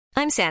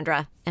I'm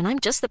Sandra, and I'm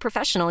just the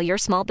professional your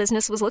small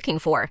business was looking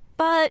for.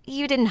 But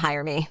you didn't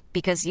hire me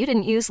because you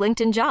didn't use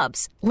LinkedIn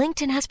Jobs.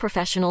 LinkedIn has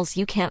professionals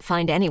you can't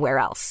find anywhere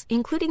else,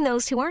 including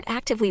those who aren't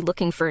actively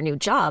looking for a new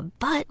job,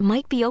 but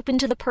might be open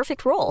to the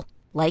perfect role,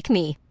 like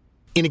me.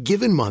 In a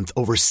given month,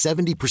 over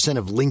 70%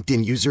 of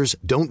LinkedIn users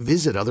don't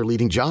visit other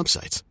leading job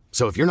sites.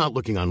 So if you're not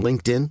looking on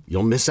LinkedIn,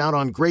 you'll miss out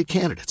on great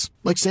candidates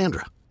like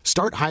Sandra.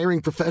 Start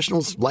hiring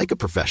professionals like a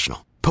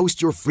professional.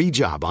 Post your free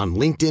job on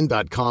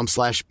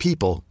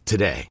linkedin.com/people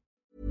today.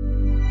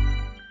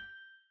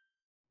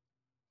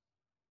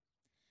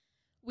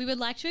 We would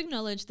like to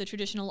acknowledge the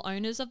traditional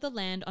owners of the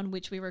land on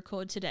which we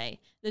record today,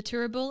 the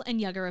Turrbal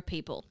and Yuggera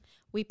people.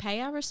 We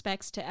pay our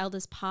respects to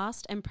elders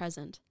past and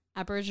present.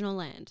 Aboriginal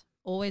land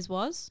always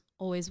was,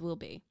 always will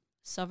be.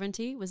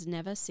 Sovereignty was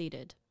never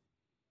ceded.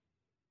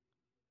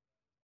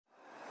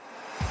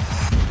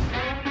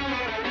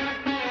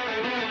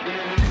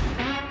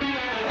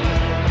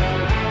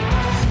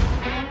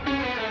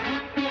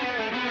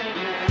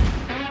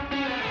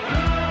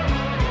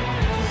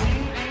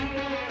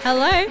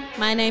 Hello,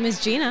 my name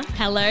is Gina.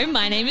 Hello,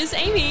 my name is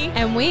Amy.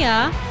 And we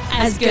are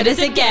As Good As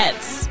It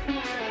Gets.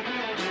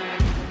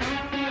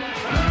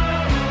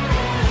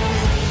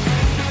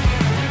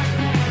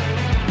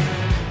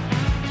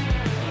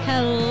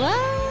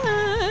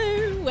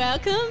 Hello,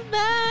 welcome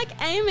back,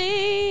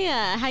 Amy.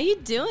 How you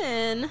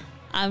doing?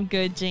 I'm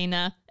good,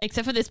 Gina.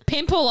 Except for this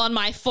pimple on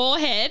my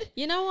forehead.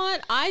 You know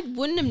what? I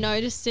wouldn't have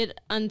noticed it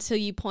until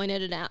you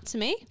pointed it out to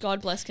me.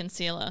 God bless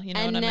concealer. You know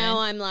and what I mean? now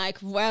I'm like,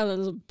 well,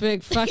 there's a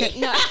big fucking...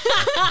 No.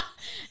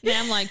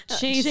 Now I'm like,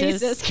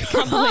 Jesus Christ.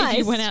 Can't believe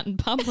you went out in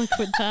public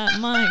with that.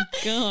 My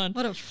God.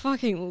 What a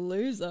fucking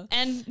loser.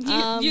 And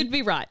you'd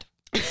be right.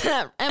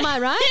 Am I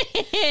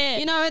right?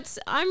 You know,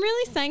 I'm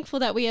really thankful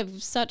that we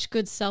have such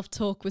good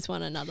self-talk with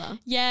one another.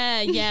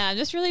 Yeah.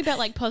 Just really about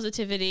like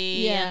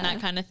positivity Yeah. and that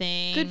kind of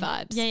thing. Good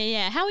vibes.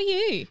 Yeah. How are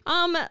you?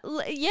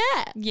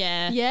 Yeah.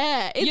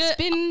 Yeah. It's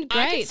been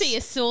great. I can see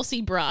a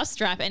saucy bra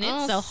strap and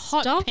it's Oh, a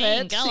hot stop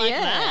pink. it. I like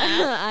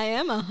that. I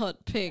am a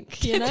hot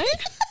pink, you know?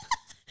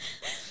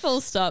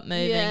 Full stop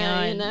moving Yeah,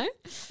 on. you know?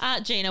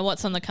 Gina,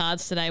 what's on the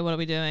cards today? What are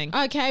we doing?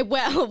 Okay,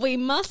 well, we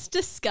must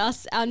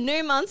discuss our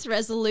new month's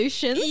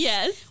resolutions.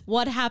 Yes.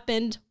 What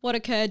happened? What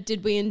occurred?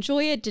 Did we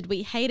enjoy it? Did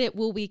we hate it?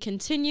 Will we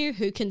continue?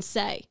 Who can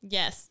say?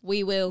 Yes.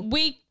 We will.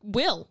 We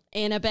will.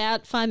 In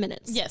about 5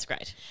 minutes. Yes,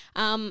 great.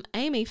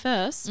 Amy,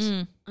 first,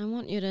 I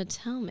want you to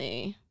tell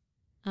me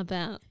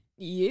about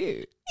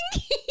you.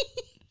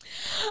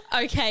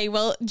 Okay,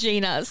 well,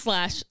 Gina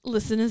 /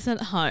 listeners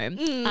at home,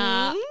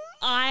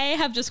 I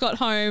have just got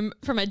home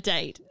from a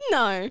date.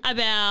 No.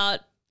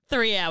 About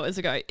 3 hours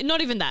ago.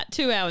 Not even that,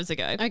 2 hours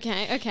ago.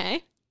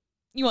 Okay.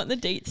 You want the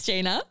deets,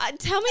 Gina?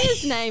 Tell me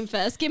his name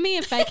first. Give me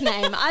a fake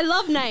name. I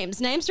love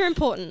names. Names are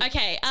important.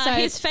 Okay, So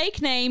his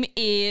fake name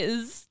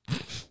is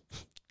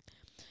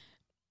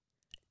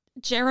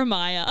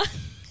Jeremiah.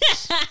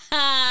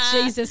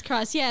 Jesus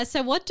Christ. Yeah,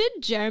 so what did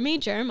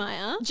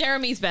Jeremiah?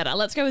 Jeremy's better.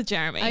 Let's go with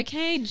Jeremy.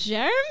 Okay,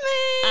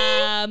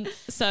 Jeremy.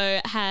 So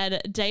had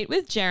a date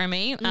with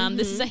Jeremy.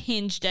 This is a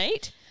Hinge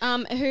date.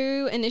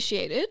 Who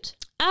initiated?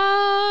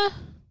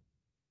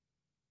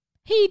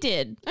 He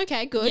did.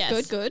 Okay, good,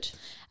 Yes. good.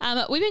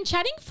 We've been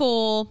chatting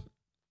for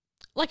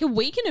like a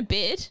week and a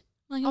bit.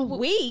 Like A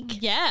week?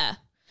 Yeah.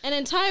 An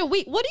entire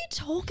week. What do you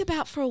talk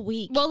about for a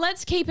week? Well,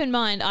 let's keep in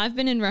mind, I've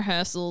been in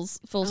rehearsals,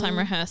 full-time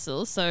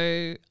rehearsals,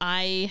 so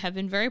I have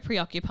been very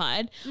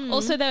preoccupied.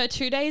 Also, there were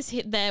 2 days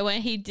there where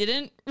he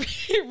didn't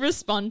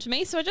respond to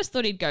me, so I just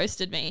thought he'd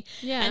ghosted me.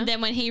 Yeah. And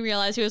then when he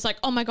realized, he was like,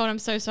 oh my God, I'm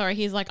so sorry.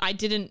 He's like, I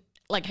didn't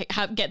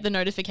get the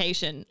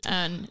notification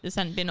and this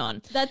hadn't been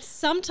on. That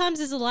sometimes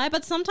is a lie,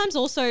 but sometimes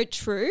also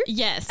true.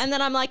 Yes. And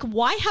then I'm like,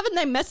 why haven't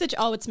they messaged?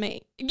 Oh, it's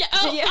me. Yeah.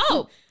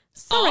 Yeah.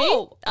 Sorry.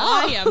 Oh.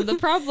 I am the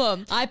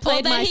problem. I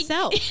played then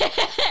myself.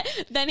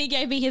 Then he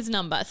gave me his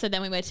number, so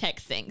then we were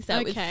texting, so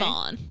it was Okay.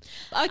 fun.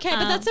 Okay,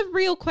 but that's a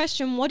real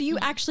question. What do you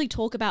actually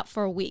talk about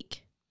for a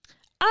week?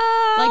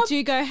 Like, Like, do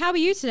you go, how are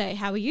you today?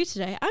 How are you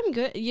today? I'm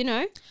good, you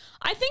know?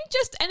 I think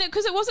just, and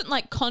because it wasn't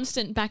like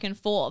constant back and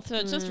forth, so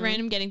it's just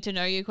random getting to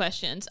know you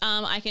questions.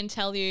 I can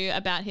tell you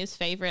about his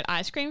favorite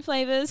ice cream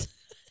flavors.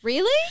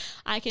 Really?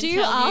 I can Do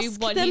you tell you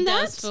ask what them he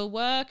does that? for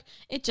work.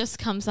 It just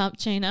comes up,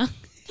 Gina.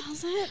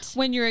 Does it?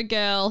 When you're a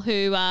girl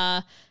who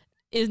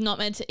is not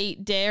meant to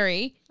eat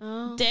dairy,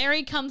 Oh.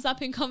 dairy comes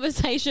up in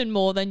conversation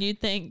more than you'd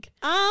think.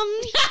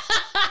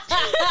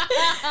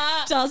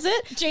 Does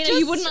it? Gina, Just-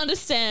 you wouldn't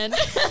understand.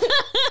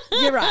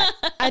 You're right.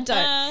 I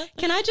don't.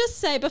 Can I just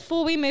say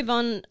before we move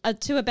on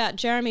to about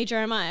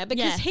Jeremiah,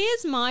 because Yeah.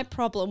 here's my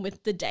problem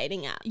with the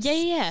dating apps.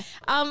 Yeah.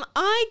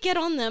 I get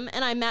on them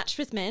and I match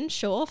with men,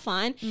 sure,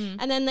 fine.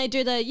 And then they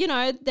do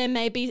there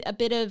may be a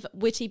bit of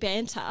witty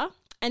banter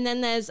and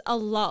then there's a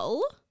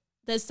lull.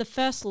 There's the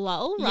first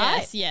lull,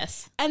 right?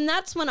 Yes. And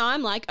that's when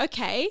I'm like,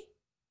 okay,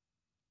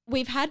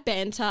 we've had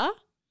banter,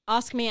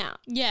 ask me out.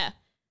 Yeah.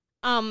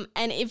 And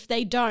if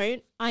they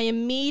don't, I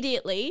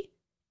immediately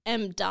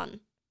am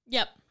done.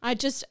 Yep. I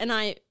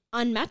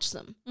unmatch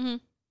them.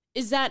 Mhm.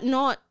 Is that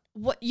not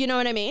what, you know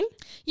what I mean?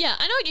 Yeah,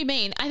 I know what you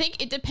mean. I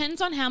think it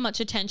depends on how much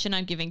attention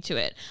I'm giving to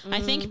it.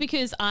 I think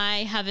because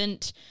I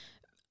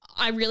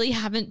really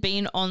haven't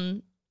been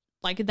on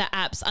like the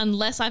apps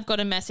unless I've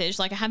got a message.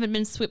 Like I haven't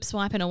been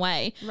swiping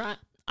away. Right.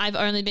 I've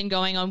only been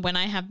going on when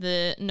I have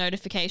the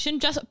notification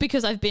just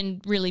because I've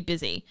been really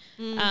busy.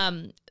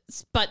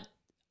 But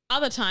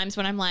other times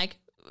when I'm like,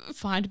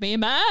 find me a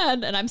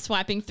man and I'm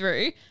swiping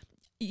through,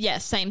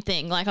 yes, same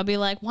thing. Like I'll be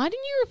like, why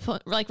didn't you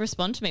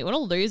respond to me? What a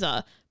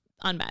loser.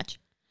 Unmatch.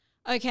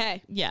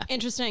 Okay. Yeah.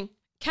 Interesting.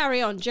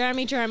 Carry on.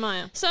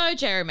 Jeremiah. So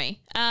Jeremy,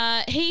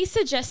 he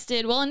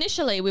suggested, well,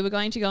 initially we were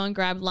going to go and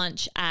grab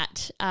lunch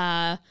at,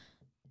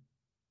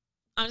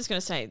 I'm just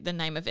going to say the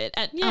name of it,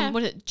 at,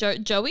 what is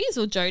it, Joey's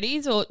or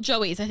Jody's or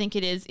Joey's, I think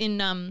it is,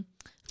 in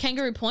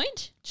Kangaroo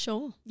Point.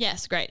 Sure.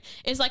 Yes, great.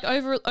 It's like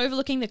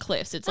overlooking the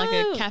cliffs. It's like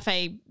a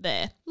cafe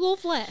there.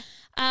 Lovely.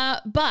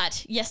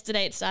 But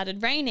yesterday it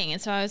started raining,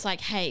 and so I was like,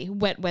 hey,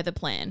 wet weather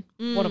plan.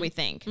 What do we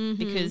think?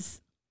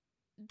 Because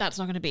that's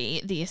not going to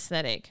be the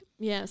aesthetic.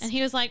 Yes. And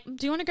he was like,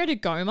 do you want to go to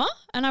Goma?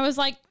 And I was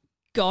like,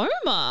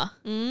 Goma?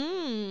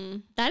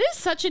 That is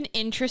such an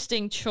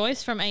interesting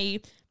choice from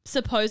a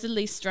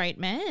supposedly straight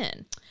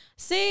man.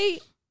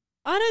 See,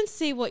 I don't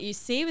see what you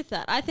see with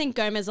that. I think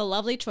Goma's a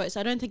lovely choice.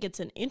 I don't think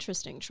it's an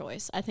interesting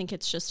choice. I think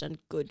it's just a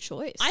good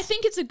choice. I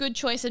think it's a good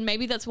choice, and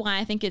maybe that's why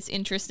I think it's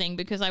interesting,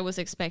 because I was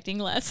expecting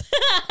less.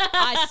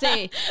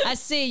 I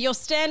see. Your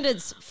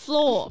standards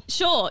floor.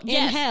 Sure.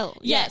 In hell.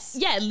 Yes.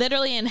 Yeah,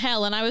 literally in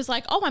hell. And I was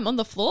like, oh, I'm on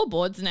the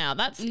floorboards now.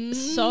 That's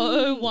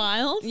so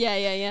wild.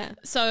 Yeah.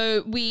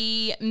 So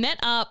we met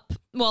up.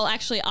 Well,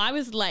 actually, I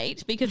was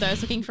late because I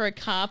was looking for a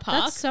car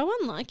park. That's so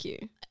unlike you.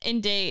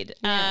 Indeed.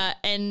 Yeah.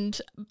 And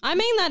I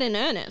mean that in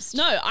earnest.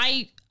 no,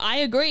 I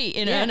agree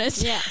in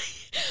earnest. Yeah.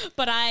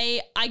 But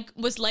I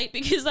was late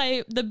because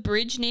the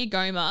bridge near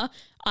Goma,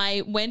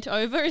 I went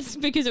over. It's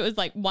because it was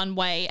like one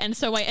way. And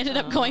so I ended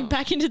up going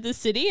back into the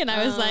city, and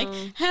I was like,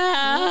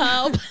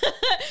 help.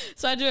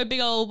 So I do a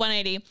big old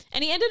 180.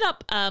 And he ended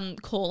up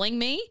calling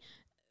me.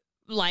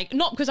 Like,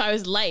 not because I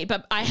was late,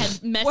 but I had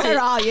messaged. Where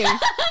are you?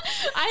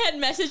 I had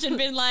messaged and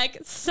been like,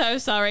 so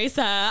sorry,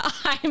 sir,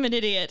 I'm an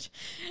idiot.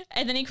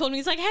 And then he called me.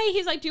 He's like, hey,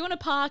 do you want to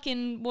park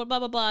in blah,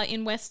 blah, blah,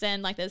 in West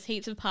End? Like, there's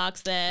heaps of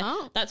parks there.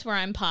 Oh. That's where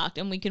I'm parked,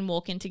 and we can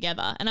walk in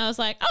together. And I was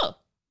like, oh,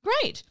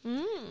 great.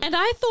 And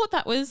I thought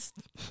that was...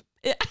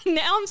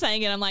 Now I'm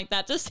saying it, I'm like,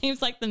 that just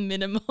seems like the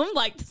minimum,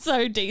 like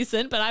so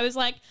decent. But I was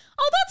like,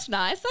 oh, that's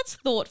nice. That's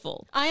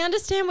thoughtful. I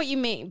understand what you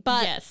mean,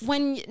 but Yes.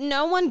 when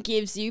no one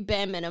gives you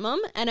bare minimum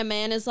and a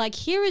man is like,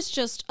 here is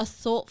just a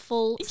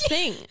thoughtful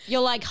thing,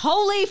 you're like,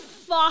 holy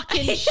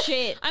fucking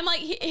shit. I'm like,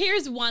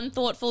 here's one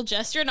thoughtful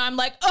gesture. And I'm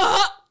like,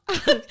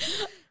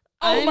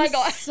 Oh my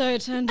God. so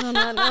turned on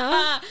right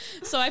now.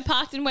 So I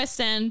parked in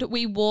West End.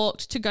 We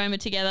walked to Goma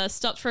together,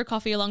 stopped for a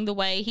coffee along the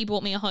way. He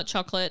bought me a hot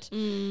chocolate.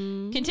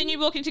 Continued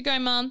walking to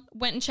Goma,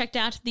 went and checked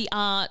out the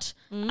art.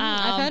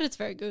 I've heard it's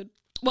very good.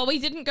 Well, we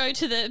didn't go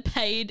to the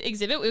paid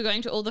exhibit. We were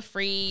going to all the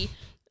free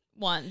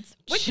ones.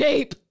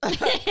 Cheap.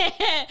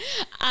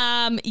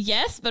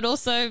 Yes, but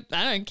also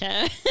I don't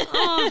care.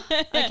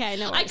 Okay,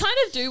 no I worries. kind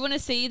of do want to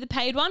see the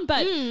paid one,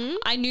 but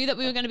I knew that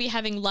we were going to be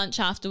having lunch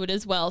afterward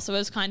as well, so I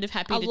was kind of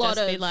happy to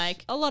just be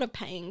like, a lot of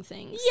paying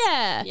things.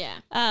 yeah.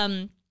 Yeah.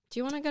 Do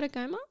you want to go to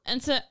Goma?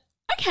 And so,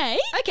 okay.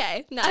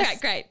 Okay, nice. Okay,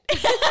 great.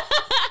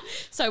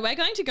 So we're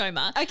going to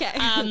Goma.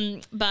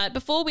 Okay. But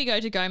before we go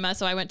to Goma,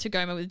 so I went to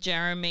Goma with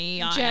Jeremy.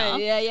 Yeah.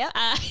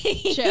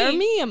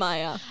 Jeremy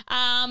Amaya.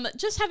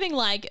 Just having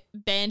like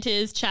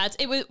banters, chats.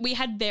 We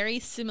had very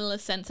similar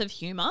sense of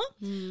humor,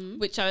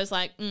 which I was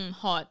like,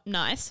 hot,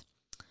 nice.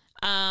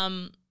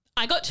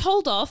 I got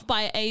told off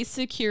by a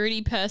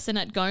security person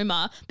at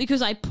Goma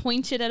because I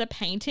pointed at a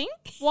painting.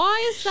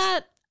 Why is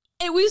that?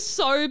 It was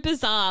so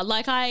bizarre.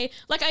 I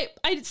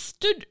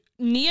stood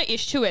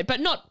near-ish to it, but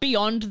not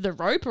beyond the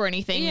rope or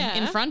anything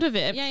in front of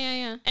it.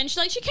 Yeah. And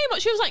she came up,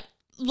 she was like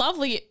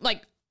lovely,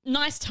 like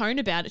nice tone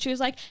about it. She was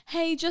like,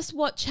 hey, just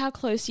watch how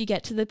close you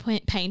get to the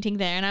painting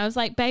there. And I was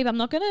like, babe, I'm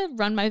not going to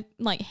run my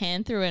like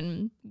hand through it.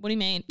 And what do you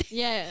mean?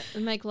 Yeah,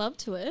 and make love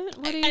to it.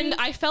 And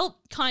I felt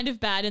kind of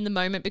bad in the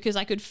moment because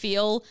I could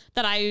feel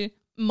that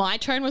my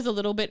tone was a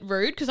little bit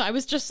rude because I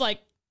was just like,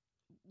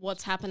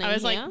 what's happening I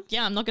was here? like,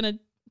 yeah, I'm not going to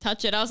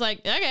touch it. I was like,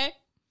 okay.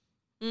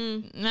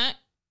 No.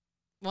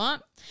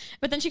 What?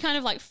 But then she kind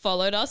of like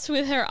followed us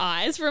with her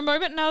eyes for a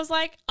moment, and I was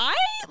like, I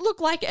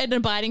look like an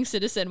abiding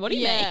citizen. What do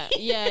you mean?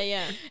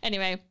 Yeah.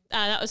 Anyway,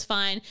 that was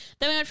fine.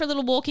 Then we went for a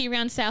little walkie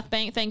around South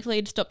Bank. Thankfully,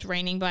 it stopped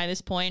raining by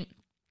this point.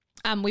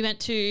 We went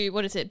to,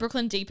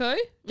 Brooklyn Depot.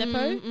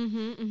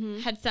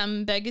 Had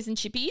some burgers and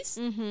chippies.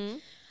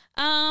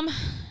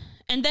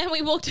 And then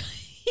we walked...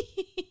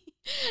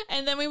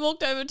 And then we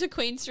walked over to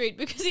Queen Street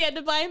because he had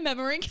to buy a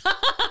memory card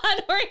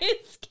for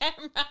his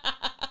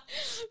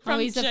camera.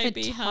 He's a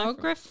JB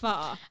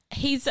photographer.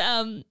 He's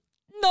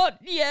not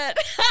yet.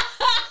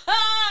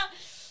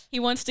 He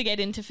wants to get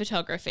into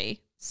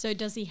photography. So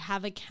does he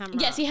have a camera?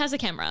 Yes, he has a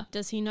camera.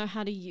 Does he know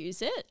how to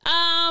use it?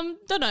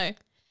 Don't know.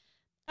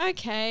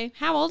 Okay.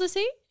 How old is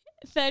he?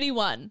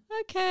 31.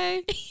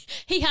 Okay.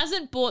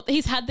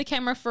 He's had the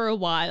camera for a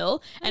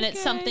while, and it's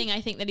Okay. something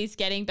I think that he's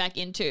getting back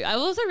into. I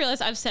also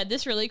realized I've said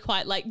this really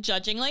quite like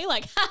judgingly,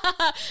 like,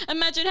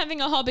 imagine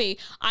having a hobby.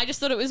 I just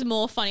thought it was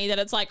more funny that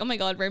it's like, oh my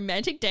God,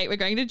 romantic date. We're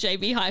going to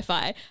JB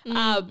Hi-Fi.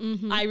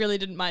 I really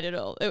didn't mind at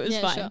all. It was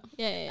Yeah, fine. sure.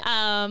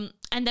 Yeah.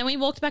 And then we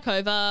walked back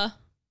over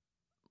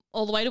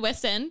all the way to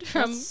West End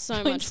from That's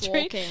so Queen much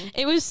Street. walking.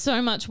 It was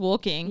so much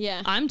walking.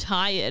 Yeah. I'm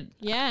tired.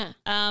 Yeah.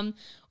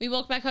 We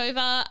walked back over,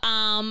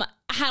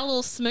 had a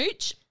little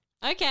smooch,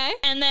 Okay.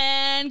 and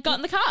then got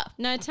in the car.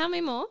 No, tell me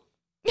more.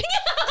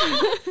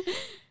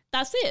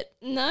 That's it.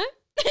 No,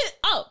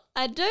 Oh,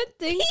 I don't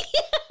think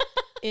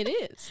it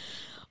is.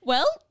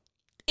 well,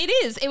 it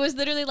is. It was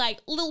literally like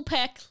little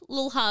peck,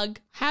 little hug.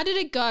 How did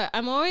it go?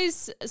 I'm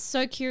always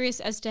so curious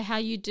as to how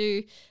you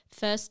do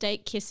first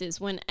date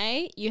kisses when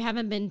A, you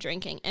haven't been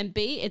drinking, and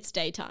B, it's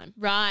daytime.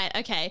 Right.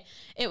 Okay.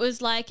 It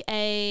was like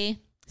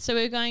so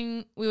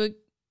we were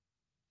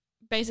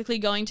basically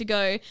going to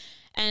go,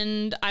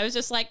 and I was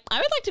just like, I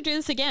would like to do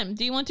this again.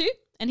 Do you want to?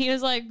 And he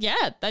was like,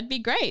 yeah, that'd be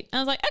great. I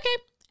was like,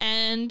 okay.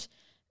 And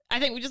I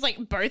think we just like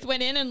both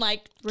went in and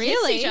like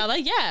Really? kissed each other.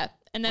 Yeah.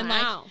 And then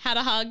Wow. like had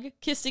a hug,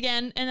 kissed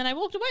again, and then I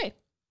walked away.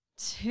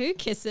 2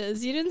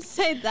 kisses. You didn't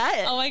say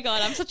that. Oh my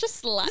God, I'm such a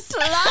slut.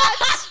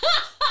 Slut.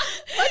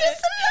 What a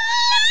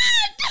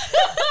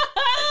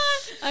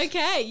slut.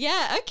 Okay.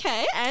 Yeah.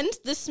 Okay. And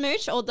the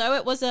smooch, although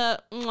it was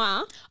a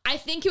mwah, I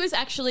think it was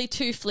actually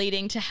too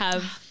fleeting to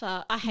have.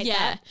 I hate Yeah.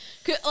 that.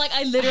 'Cause, like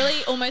I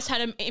literally almost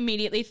had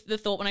immediately the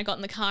thought when I got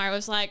in the car, I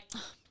was like,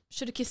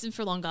 should have kissed him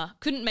for longer.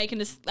 Couldn't make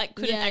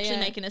Yeah.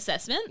 make an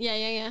assessment. Yeah.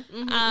 Yeah. Yeah.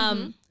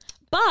 Mhm.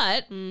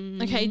 But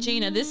okay,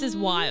 Gina, this is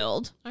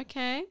wild.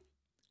 Okay.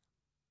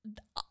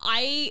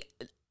 I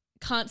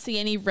can't see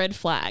any red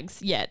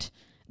flags yet.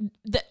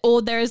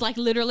 Or there is like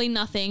literally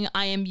nothing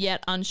I am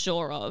yet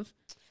unsure of.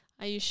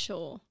 Are you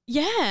sure?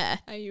 Yeah.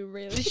 Are you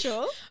really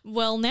sure?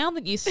 Well, now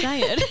that you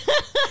say it.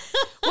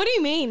 What do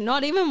you mean?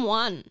 Not even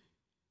one.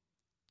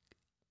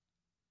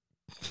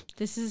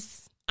 This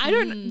is. I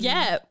don't.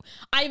 Yeah,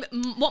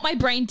 what my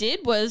brain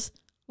did was,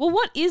 well,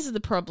 what is the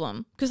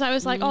problem? Because I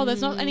was like, oh,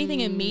 there's not anything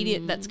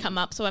immediate that's come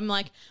up. So I'm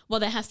like, well,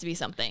 there has to be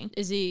something.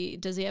 Does he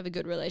have a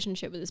good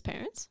relationship with his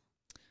parents?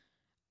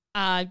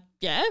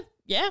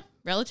 Yeah,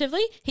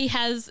 relatively. He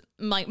has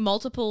like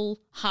multiple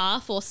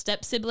half or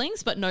step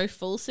siblings, but no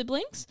full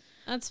siblings.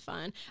 That's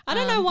fine. I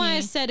don't know why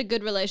I said a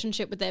good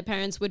relationship with their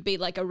parents would be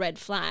like a red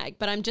flag,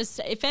 but I'm just,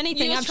 if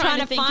anything, You're I'm just trying trying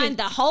to to think find of-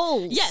 the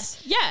holes.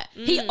 Yes, yeah.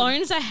 He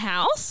owns a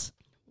house.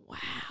 Wow.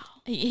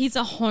 He's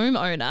a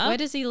homeowner. Where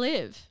does he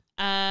live?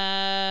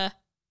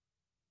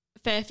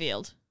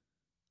 Fairfield.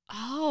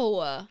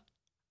 Oh.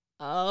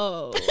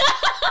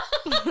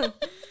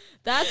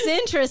 That's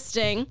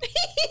interesting.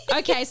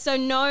 Okay, so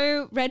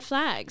no red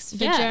flags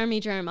for Yeah. Jeremy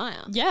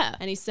Jeremiah. Yeah.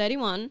 And he's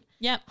 31,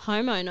 Yep.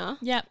 homeowner,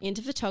 Yep.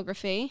 into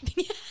photography.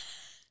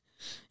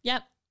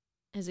 Yep.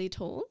 Is he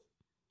tall?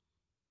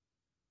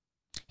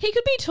 He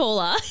could be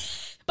taller,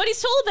 but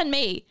he's taller than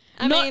me.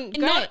 I mean,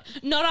 great.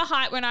 not a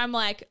height when I'm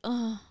like,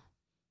 oh,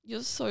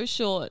 you're so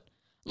short.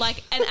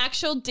 Like an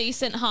actual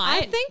decent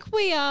height. I think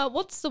we are,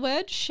 what's the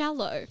word?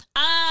 Shallow.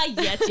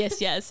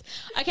 Yes.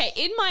 Okay,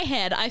 in my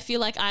head, I feel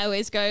like I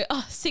always go,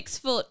 oh, 6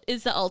 foot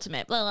is the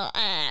ultimate. Blah, blah,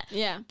 blah.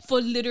 Yeah. For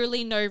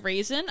literally no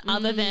reason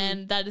other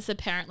than that is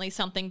apparently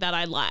something that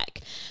I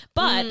like.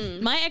 But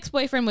my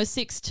ex-boyfriend was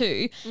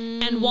 6'2",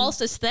 and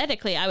whilst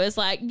aesthetically I was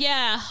like,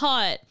 yeah,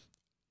 hot,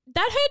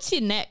 that hurts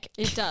your neck.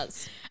 It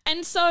does.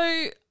 And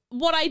so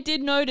what I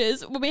did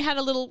notice when we had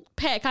a little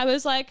peck, I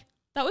was like,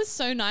 that was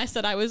so nice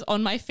that I was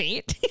on my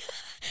feet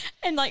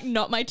and like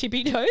not my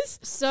tippy toes.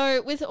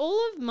 So with all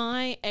of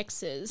my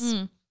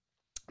exes,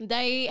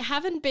 they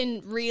haven't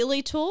been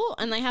really tall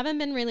and they haven't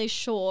been really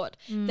short.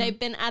 They've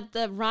been at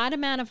the right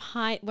amount of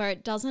height where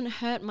it doesn't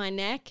hurt my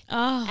neck.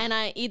 Oh. And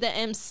I either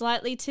am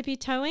slightly tippy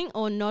toeing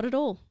or not at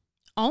all.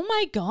 Oh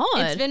my God.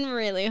 It's been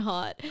really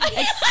hot.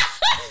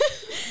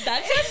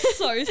 That sounds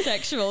so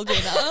sexual, Gina.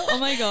 Oh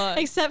my God.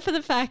 Except for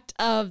the fact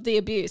of the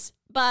abuse.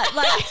 But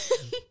like...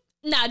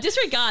 Nah,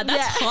 disregard.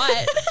 That's Yeah.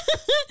 hot.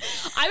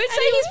 I would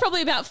say he's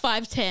probably about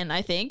 5'10",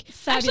 I think.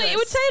 Fabulous. Actually, it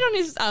would say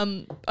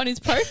it on his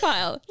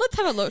profile. Let's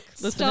have a look,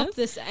 listeners. Stop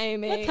this,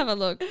 Amy. Let's have a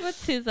look.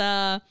 What's his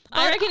I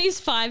reckon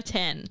he's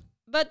 5'10".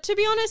 But to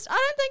be honest, I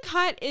don't think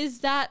height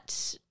is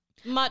that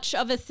much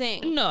of a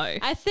thing. No.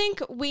 I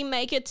think we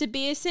make it to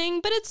be a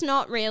thing, but it's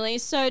not really.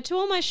 So to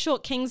all my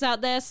short kings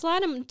out there,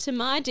 slide them to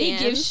my DMs. He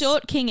gives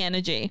short king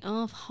energy.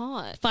 Oh,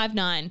 hot.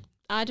 5'9".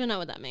 I don't know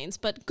what that means,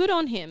 but good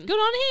on him. Good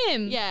on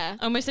him. Yeah.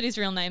 I almost said his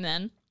real name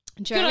then.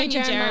 Jeremy, Good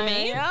on you,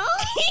 Jeremy. Jeremiah.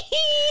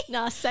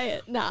 Nah, say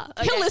it. Nah.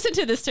 He'll okay. listen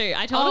to this too.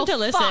 I told him Oh, to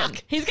listen.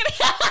 fuck. He's going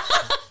to...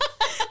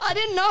 I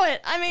didn't know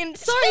it. I mean,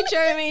 sorry,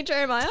 Jeremy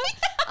Jeremiah.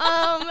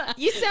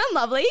 You sound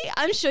lovely.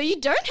 I'm sure you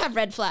don't have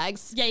red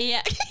flags.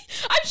 Yeah.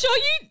 I'm sure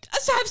you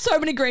have so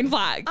many green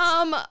flags.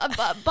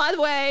 By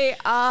the way,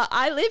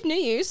 I live near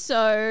you,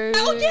 so.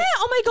 Oh, yeah.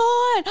 Oh,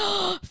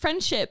 my God.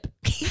 Friendship.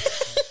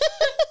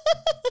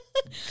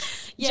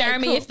 Yeah,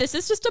 Jeremy, cool. if this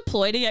is just a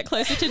ploy to get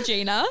closer to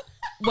Gina,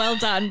 well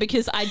done,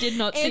 because I did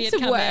not see It's it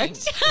coming.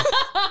 worked.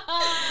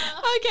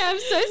 Okay, I'm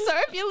so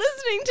sorry if you're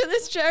listening to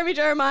this, Jeremy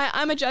Jeremiah.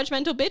 I'm a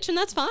judgmental bitch, and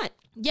that's fine.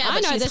 Yeah, I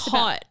but know she's this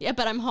hot. Yeah,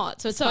 but I'm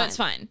hot, so it's So fine. it's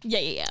fine.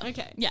 Yeah.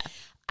 Okay. Yeah.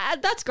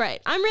 That's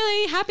great. I'm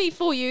really happy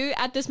for you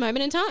at this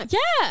moment in time.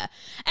 Yeah.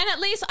 And at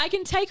least I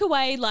can take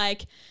away,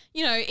 like,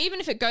 you know,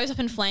 even if it goes up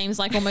in flames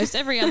like almost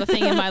every other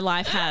thing in my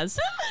life has,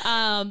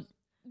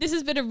 this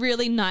has been a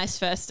really nice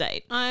first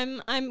date.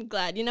 I'm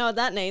glad. You know what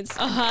that needs?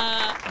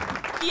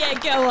 Yeah,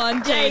 go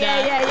on, Gina.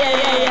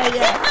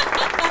 Yeah.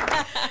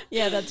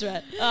 Yeah, that's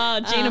right.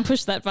 Oh, Gina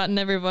pushed that button,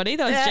 everybody.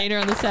 That was Gina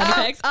on the sound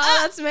effects. Oh,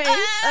 that's me.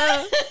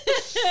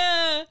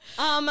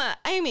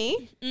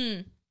 Amy,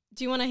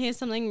 do you want to hear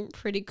something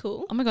pretty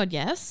cool? Oh my God,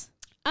 yes.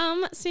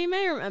 So you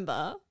may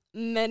remember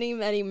many,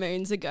 many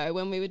moons ago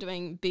when we were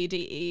doing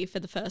BDE for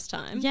the first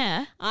time.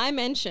 Yeah. I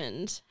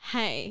mentioned,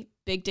 hey,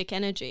 big dick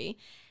energy.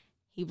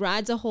 He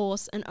rides a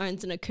horse and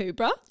owns an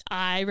Akubra.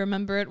 I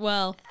remember it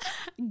well.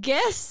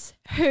 Guess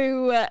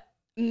who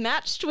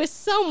matched with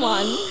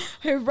someone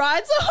who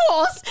rides a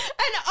horse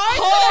and owns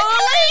an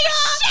Akubra?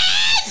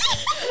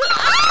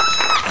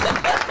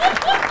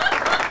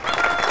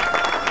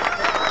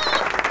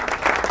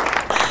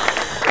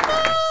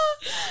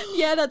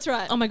 Yeah, that's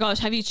right. Oh my gosh,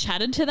 have you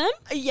chatted to them?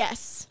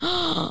 Yes.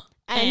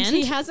 And?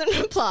 He hasn't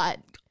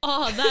replied.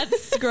 Oh,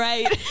 that's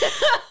great.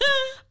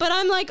 But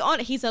I'm like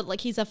he's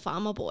a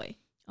farmer boy.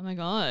 Oh my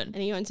God. And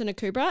he owns an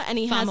Akubra and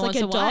he Farmer has like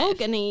a wants a wife.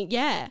 dog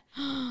and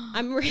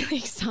I'm really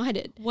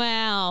excited.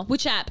 Wow.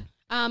 Which app?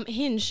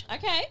 Hinge.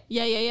 Okay.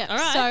 Yeah. All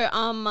right.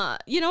 So,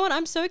 you know what?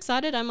 I'm so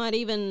excited. I might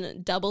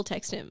even double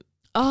text him.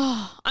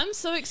 Oh, I'm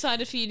so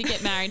excited for you to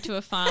get married to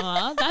a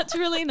farmer. That's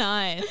really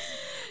nice.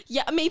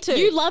 Yeah, me too.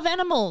 You love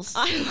animals.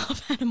 I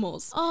love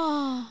animals.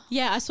 Oh.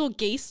 Yeah, I saw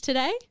geese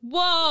today.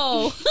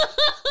 Whoa.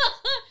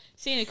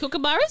 See any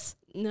kookaburras?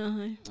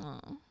 No.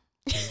 Oh.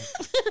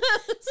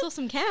 Saw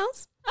some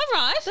cows. All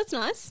right. That's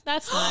nice.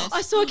 That's nice.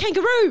 I saw a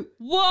kangaroo.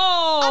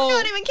 Whoa. I'm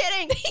not even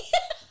kidding.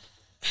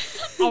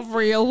 A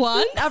real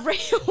one? A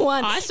real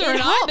one. I saw It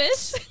an hopped.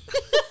 ibis.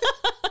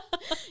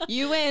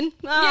 You win.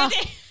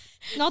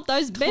 Not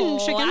those bin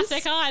chickens.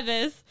 Classic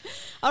ibis.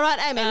 All right,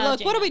 Amy, look,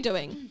 Gina. what are we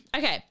doing?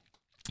 Okay.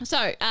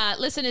 So,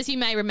 listeners, you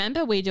may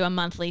remember we do a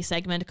monthly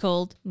segment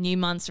called New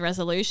Month's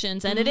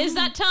Resolutions, and it is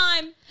that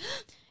time.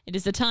 It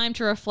is the time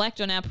to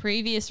reflect on our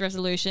previous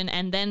resolution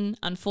and then,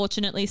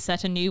 unfortunately,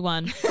 set a new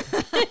one.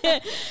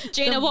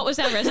 Gina, what was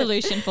our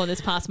resolution for this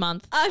past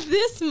month?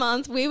 This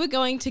month, we were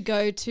going to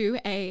go to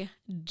a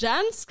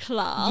dance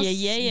class.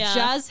 Yeah.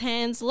 Jazz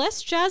hands,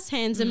 less jazz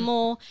hands and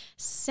more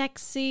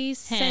sexy,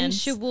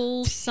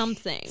 sensual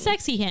something.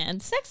 Sexy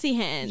hands. Sexy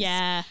hands.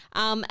 Yeah.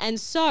 And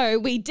so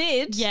we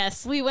did.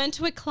 Yes. We went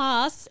to a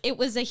class. It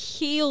was a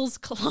heels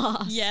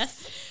class.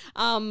 Yes.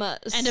 And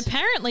And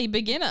apparently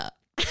beginner.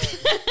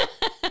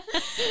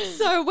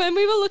 so when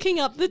we were looking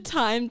up the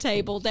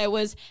timetable, there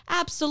was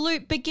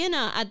absolute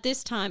beginner at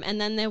this time,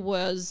 and then there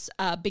was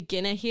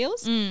beginner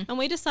heels. And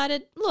we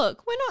decided,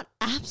 look, we're not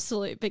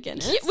absolute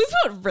beginners. We've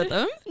got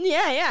rhythm.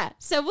 Yeah.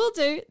 So we'll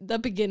do the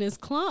beginners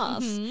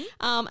class.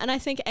 And I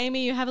think,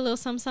 Amy, you have a little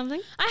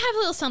something. I have a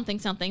little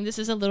something. This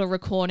is a little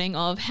recording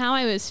of how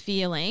I was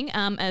feeling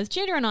as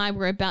Gina and I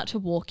were about to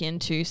walk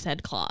into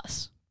said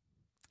class.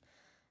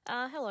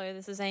 Hello,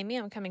 this is Amy.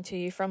 I'm coming to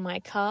you from my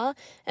car.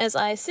 As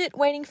I sit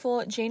waiting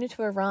for Gina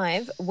to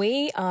arrive,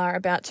 we are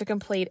about to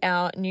complete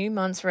our new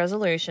month's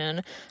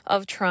resolution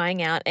of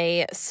trying out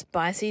a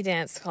spicy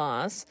dance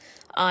class.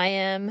 I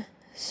am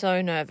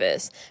so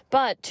nervous.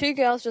 But two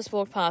girls just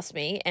walked past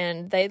me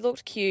and they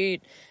looked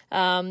cute,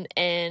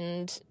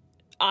 and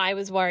I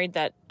was worried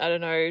that, I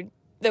don't know,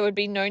 there would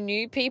be no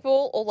new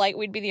people or like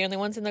we'd be the only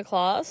ones in the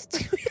class.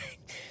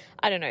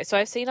 I don't know. So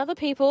I've seen other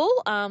people,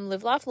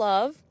 live, laugh,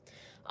 love.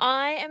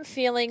 I am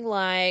feeling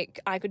like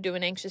I could do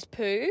an anxious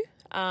poo,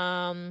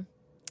 but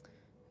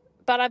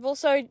I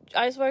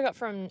just woke up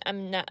from a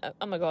nap.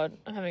 Oh my God,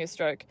 I'm having a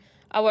stroke.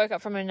 I woke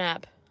up from a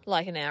nap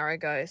like an hour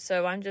ago,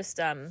 so I'm just,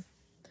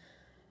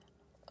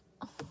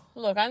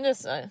 look, I'm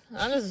just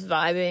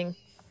vibing.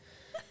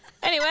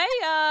 Anyway,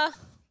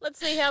 let's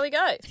see how we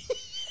go.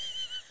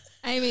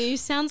 Amy, you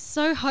sound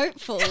so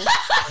hopeful.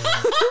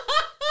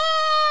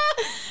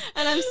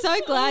 And I'm so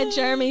glad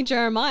Jeremy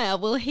Jeremiah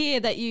will hear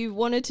that you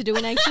wanted to do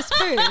an anxious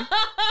poo.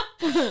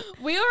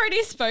 We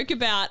already spoke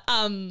about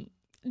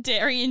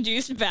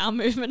dairy-induced bowel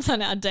movements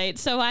on our date,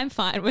 so I'm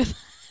fine with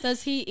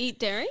Does he eat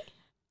dairy?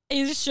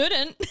 He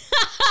shouldn't.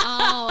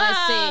 Oh,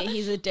 I see.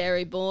 He's a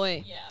dairy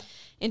boy. Yeah.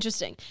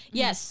 Interesting.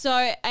 Yes.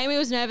 So Amy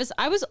was nervous.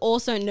 I was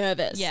also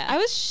nervous. Yeah. I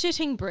was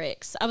shitting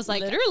bricks. I was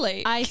like,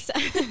 Literally. I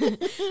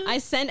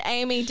sent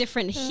Amy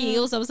different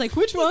heels. I was like,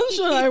 which one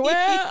should I wear?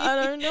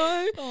 I don't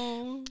know.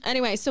 Oh.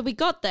 Anyway, so we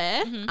got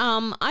there.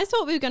 I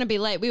thought we were going to be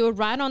late. We were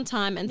right on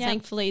time, and Yep.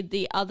 thankfully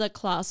the other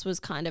class was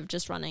kind of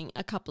just running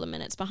a couple of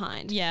minutes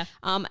behind. Yeah.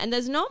 And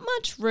there's not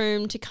much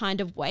room to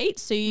kind of wait.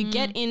 So you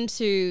get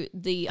into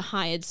the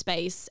hired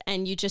space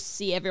and you just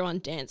see everyone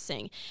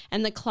dancing.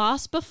 And the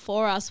class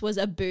before us was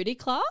a booty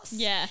class.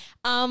 Yeah.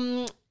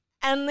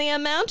 And the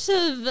amount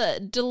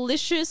of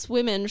delicious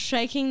women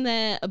shaking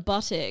their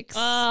buttocks.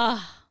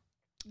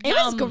 It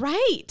was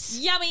great.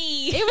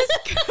 Yummy. It was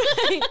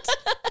great.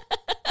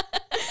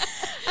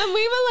 And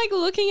we were like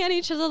looking at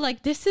each other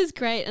like, this is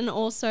great. And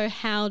also,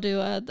 how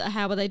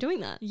are they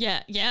doing that?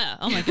 Yeah.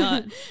 Oh my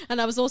God.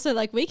 And I was also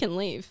like, we can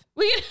leave.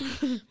 we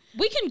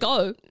can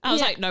go. I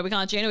was like, no, we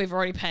can't, Gina. We've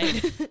already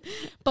paid.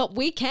 But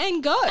we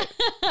can go.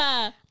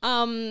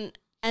 And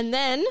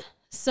then,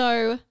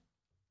 so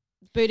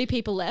booty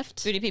people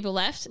left.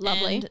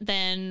 Lovely. And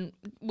then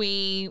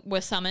we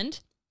were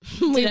summoned.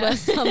 We were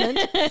summoned.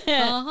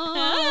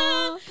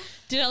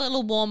 Did a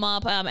little warm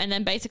up and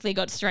then basically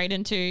got straight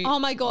into Oh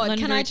my God. London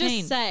Can I routine.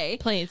 just say,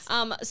 Please.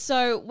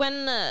 so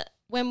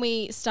when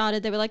we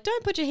started, they were like,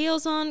 don't put your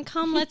heels on.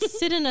 Come, let's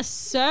sit in a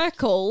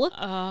circle.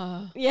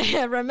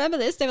 Yeah, remember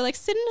this? They were like,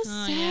 sit in a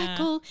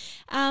circle.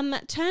 Yeah.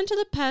 Turn to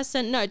a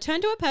person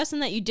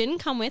that you didn't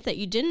come with, that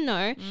you didn't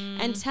know,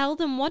 and tell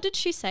them, what did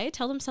she say?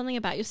 Tell them something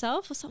about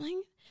yourself or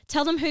something?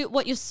 Tell them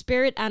what your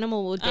spirit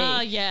animal would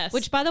be. Yes.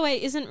 Which, by the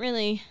way, isn't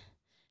really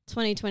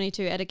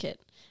 2022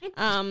 etiquette.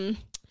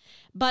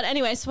 But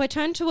anyway, so I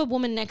turned to a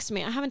woman next to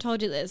me. I haven't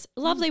told you this.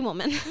 Lovely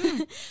woman.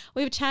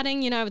 We were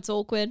chatting, it's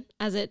awkward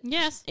as it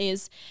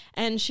is.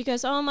 And she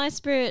goes, oh, my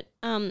spirit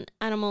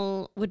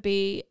animal would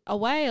be a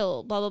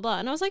whale, blah, blah, blah.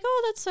 And I was like,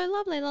 oh, that's so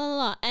lovely, blah, blah,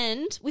 blah.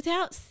 And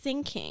without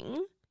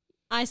thinking,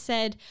 I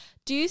said,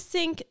 do you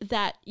think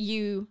that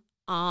you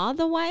are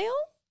the whale?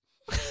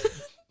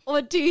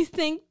 Or do you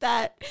think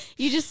that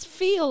you just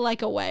feel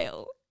like a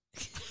whale?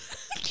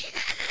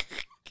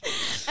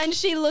 And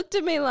she looked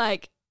at me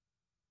like,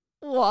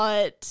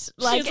 what?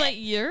 She's like,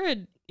 you're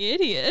an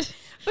idiot.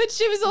 But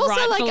she was also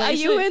Rightfully like, are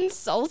you so.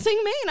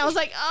 insulting me? And I was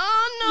like,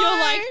 oh, no. You're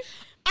like,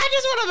 I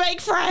just want to make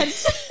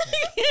friends.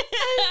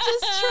 I'm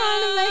just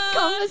trying to make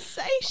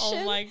conversation.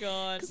 Oh, my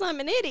God. Because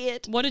I'm an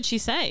idiot. What did she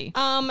say?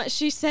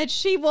 She said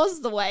she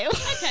was the whale.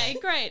 Okay,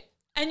 great.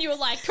 And you were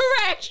like,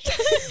 correct.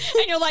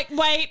 And you're like,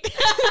 wait.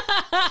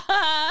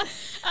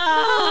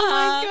 Oh,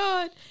 my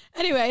God.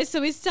 Anyway, so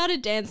we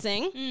started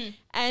dancing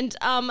and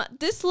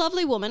this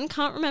lovely woman,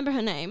 can't remember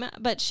her name,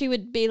 but she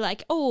would be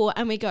like, oh,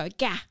 and we go,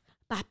 ga,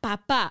 ba, ba,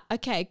 ba.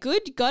 Okay,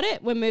 good, got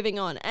it, we're moving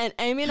on. And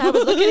Amy and I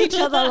would look at each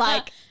other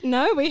like,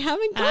 no, we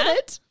haven't got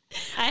it.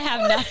 I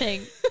have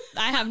nothing.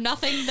 I have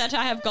nothing that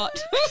I have got.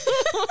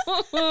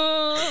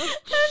 I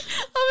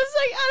was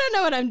like, I don't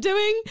know what I'm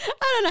doing.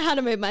 I don't know how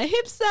to move my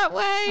hips that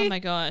way. Oh my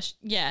gosh.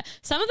 Yeah.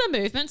 Some of the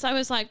movements, I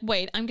was like,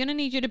 wait, I'm going to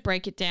need you to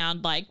break it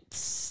down like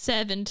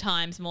 7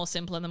 times more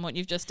simpler than what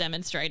you've just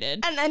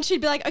demonstrated. And then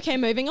she'd be like, okay,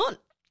 moving on.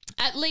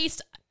 At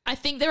least I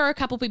think there are a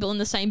couple people in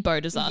the same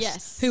boat as us.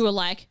 Yes. Who were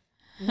like,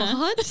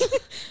 what?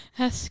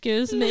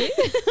 Excuse me.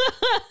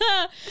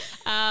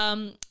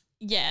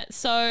 Yeah.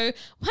 So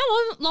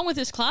how long was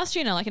this class,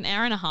 Gina? Like an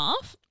hour and a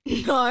half?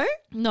 No.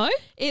 No?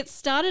 It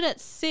started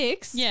at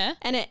 6. Yeah.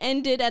 And it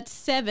ended at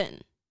 7.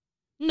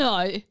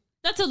 No.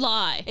 That's a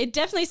lie. It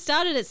definitely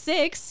started at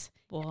 6.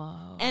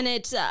 Whoa. And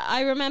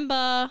I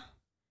remember,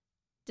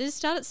 did it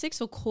start at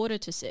 6 or quarter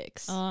to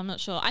 6? Oh, I'm not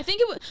sure. I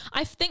think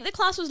the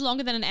class was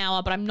longer than an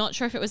hour, but I'm not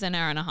sure if it was an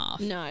hour and a half.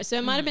 No, so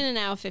it might have been an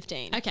hour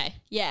 15. Okay.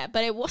 Yeah,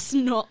 but it was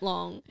not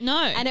long.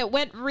 No. And it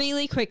went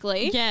really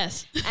quickly.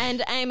 Yes.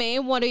 And Amy,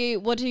 what do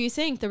you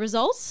think? The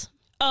results?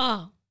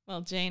 Oh,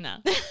 well,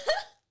 Gina.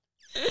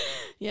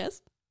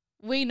 Yes.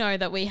 We know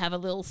that we have a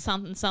little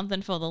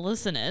something for the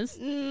listeners.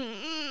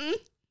 Mm-mm.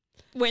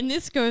 When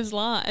this goes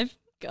live,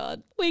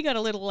 God, we got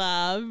a little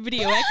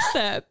video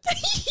excerpt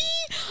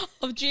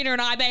of Gina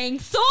and I being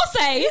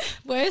saucy.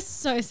 We're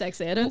so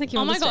sexy. I don't think you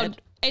understand. Oh my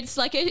God. It's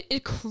like a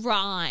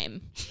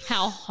crime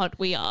how hot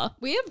we are.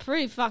 We are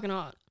pretty fucking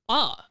hot.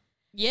 Oh,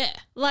 yeah.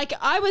 Like,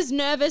 I was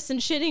nervous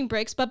and shitting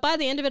bricks, but by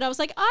the end of it, I was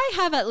like, I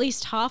have at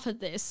least half of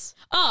this.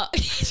 Oh,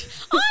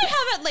 I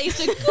have at least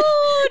a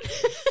good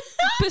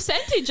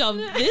percentage of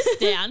this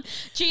down.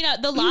 Gina,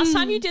 the last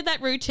time you did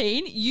that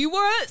routine, you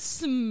were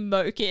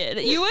smoking.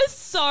 You were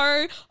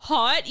so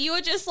hot. You were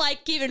just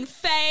like giving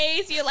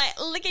face. You're like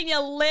licking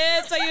your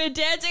lips while you were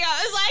dancing.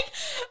 I was like,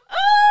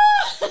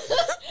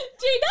 oh,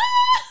 Gina.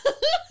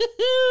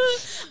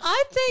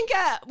 I think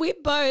we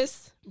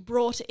both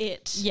brought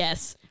it.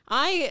 Yes.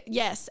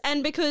 Yes,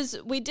 and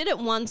because we did it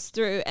once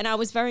through and I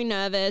was very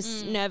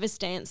nervous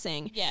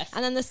dancing. Yes.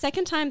 And then the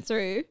second time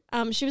through,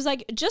 she was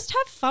like, just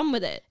have fun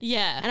with it.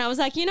 Yeah. And I was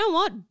like, you know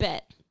what?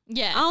 Bet.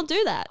 Yeah. I'll do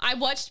that. I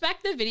watched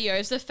back the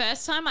videos. The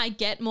first time I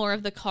get more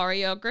of the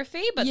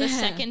choreography, but the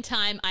second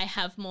time I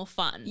have more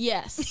fun.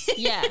 Yes.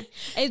 Yeah.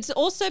 It's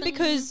also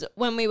because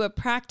when we were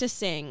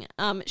practicing,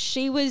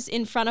 she was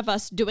in front of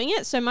us doing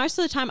it. So most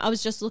of the time I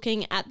was just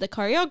looking at the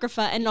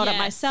choreographer and not at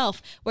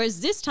myself.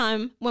 Whereas this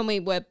time when we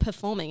were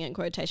performing in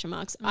quotation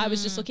marks, I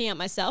was just looking at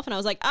myself and I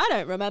was like, I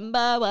don't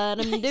remember what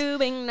I'm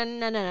doing. Na,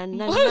 na, na,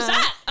 na, na. Who's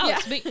that? Oh, Yeah.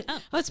 it's me.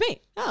 Oh. Oh, it's me.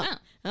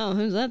 Oh,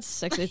 who's that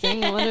sexy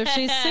thing? I wonder if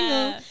she's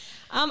single.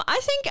 I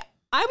think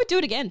I would do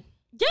it again.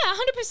 Yeah,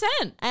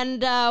 100%.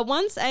 And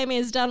once Amy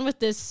is done with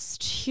this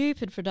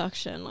stupid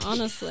production,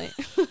 honestly.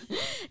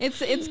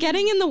 It's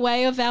getting in the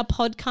way of our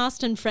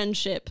podcast and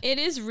friendship. It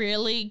is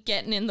really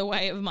getting in the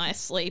way of my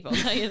sleep, I'll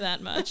tell you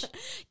that much.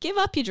 Give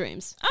up your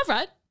dreams. All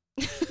right.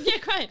 Yeah,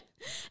 great.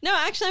 No,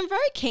 actually, I'm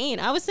very keen.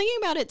 I was thinking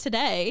about it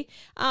today.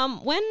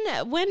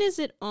 When is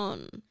it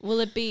on? Will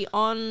it be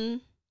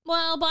on?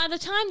 Well, by the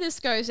time this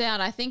goes out,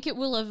 I think it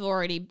will have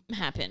already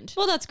happened.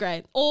 Well, that's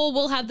great. Or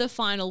we'll have the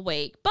final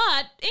week.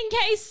 But in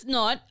case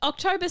not,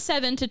 October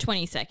 7 to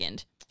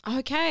 22nd.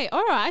 Okay,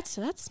 all right.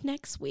 So that's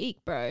next week,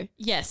 bro.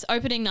 Yes,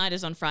 opening night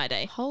is on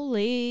Friday.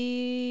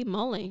 Holy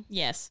moly.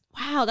 Yes.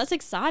 Wow, that's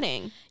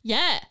exciting.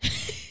 Yeah.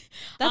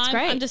 That's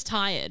great. I'm just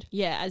tired.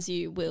 Yeah, as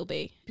you will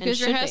be. and Because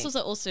should be. rehearsals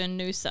are also in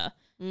Noosa.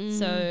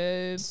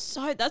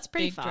 So that's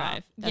pretty Big far.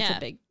 drive. That's Yeah.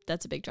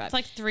 a big drive. It's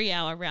like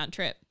 3-hour round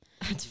trip.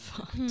 That's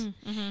fucked.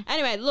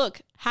 Anyway,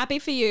 look, happy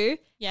for you.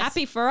 Yes.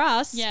 Happy for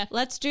us. Yeah.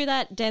 Let's do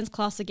that dance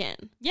class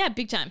again. Yeah,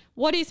 big time.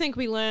 What do you think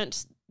we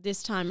learnt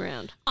this time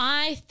around?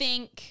 I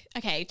think,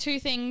 okay, 2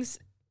 things,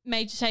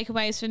 major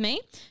takeaways for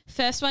me.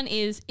 First one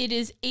is it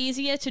is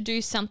easier to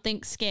do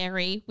something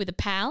scary with a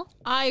pal.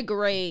 I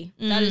agree.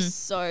 That is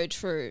so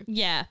true.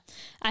 Yeah.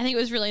 I think it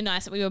was really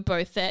nice that we were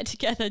both there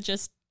together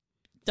just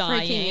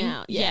dying. Freaking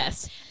out. Yeah.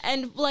 Yes.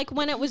 And like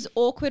when it was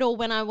awkward or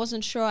when I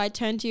wasn't sure, I'd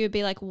turn to you and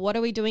be like, what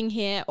are we doing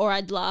here? Or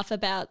I'd laugh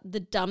about the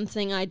dumb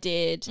thing I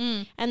did.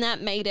 And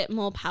that made it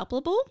more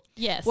palpable.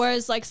 Yes.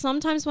 Whereas like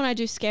sometimes when I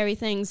do scary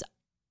things,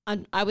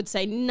 I would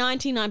say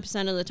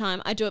 99% of the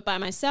time I do it by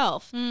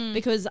myself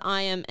because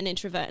I am an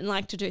introvert and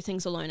like to do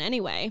things alone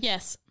anyway.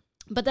 Yes.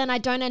 But then I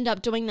don't end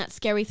up doing that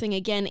scary thing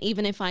again,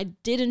 even if I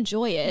did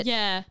enjoy it.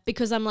 Yeah.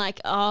 Because I'm like,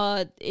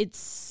 oh,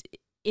 it's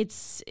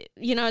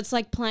you know, it's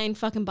like playing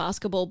fucking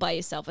basketball by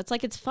yourself. It's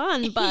like it's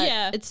fun, but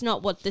Yeah. it's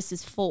not what this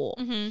is for.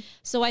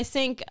 So I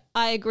think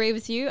I agree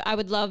with you. I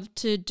would love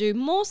to do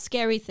more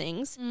scary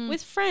things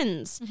with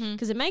friends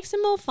because it makes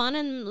it more fun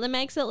and it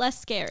makes it less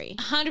scary.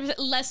 100%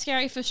 less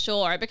scary for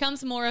sure. It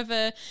becomes more of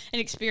an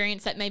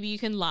experience that maybe you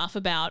can laugh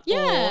about.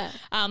 Yeah.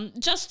 Or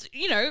just,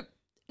 you know,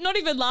 not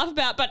even laugh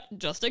about, but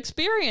just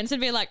experience and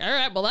be like, all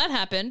right, well, that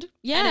happened.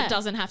 Yeah. And it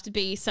doesn't have to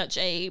be such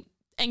a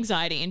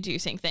anxiety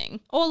inducing thing.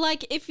 Or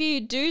like if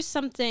you do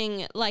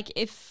something, like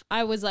if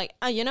I was like,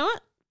 oh, you know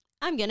what?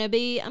 I'm going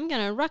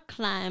to rock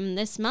climb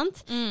this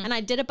month and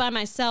I did it by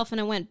myself and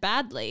it went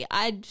badly.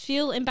 I'd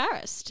feel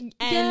embarrassed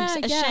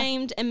and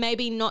ashamed and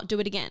maybe not do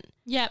it again,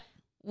 Yep.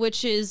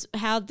 which is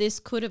how this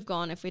could have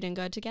gone if we didn't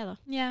go together.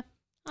 Yeah.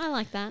 I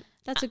like that.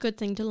 That's a good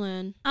thing to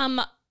learn.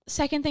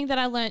 Second thing that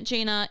I learnt,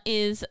 Gina,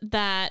 is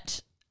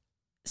that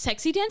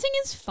sexy dancing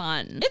is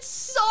fun. It's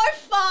so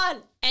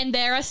fun. And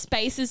there are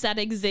spaces that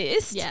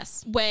exist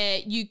Yes. where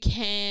you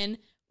can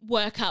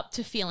work up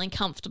to feeling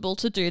comfortable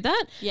to do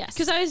that. Yes.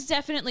 Because I was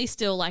definitely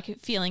still like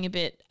feeling a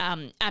bit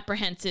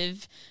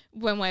apprehensive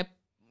when we're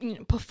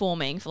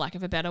performing, for lack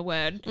of a better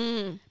word.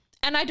 And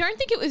I don't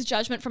think it was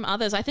judgment from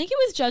others. I think it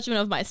was judgment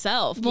of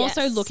myself. More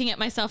so Yes. looking at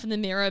myself in the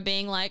mirror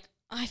being like,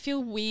 I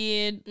feel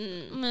weird.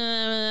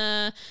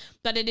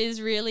 But it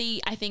is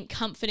really, I think,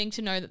 comforting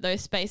to know that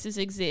those spaces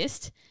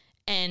exist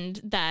and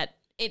that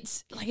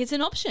it's like it's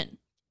an option.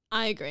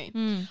 I agree.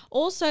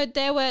 Also,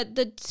 there were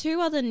the 2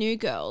 other new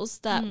girls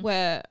that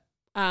were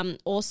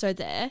also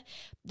there.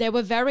 They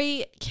were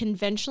very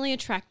conventionally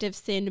attractive,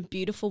 thin,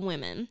 beautiful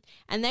women,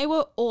 and they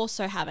were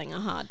also having a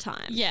hard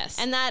time. Yes.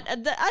 And that I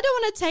don't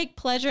want to take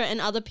pleasure in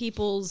other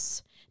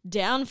people's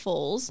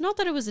downfalls. Not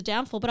that it was a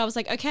downfall, but I was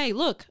like, okay,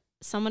 look,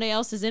 somebody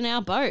else is in our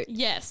boat.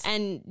 Yes.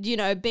 And, you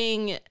know,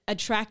 being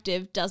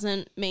attractive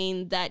doesn't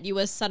mean that you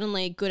are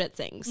suddenly good at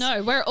things.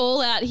 No, we're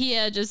all out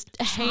here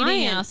just hating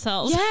Trying.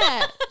 ourselves.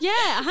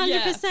 Yeah,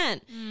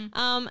 100%.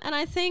 And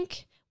I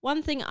think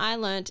one thing I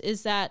learnt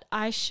is that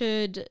I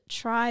should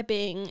try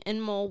being in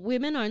more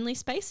women-only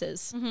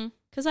spaces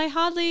because I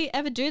hardly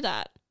ever do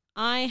that.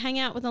 I hang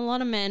out with a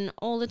lot of men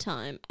all the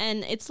time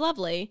and it's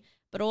lovely,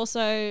 but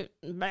also,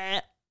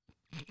 bleh,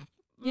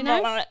 you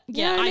know? Yeah,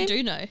 You know what I I mean?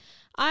 do know.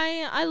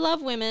 I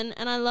love women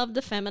and I love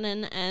the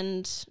feminine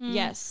and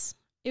yes,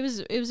 it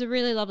was a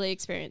really lovely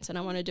experience and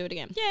I want to do it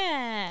again.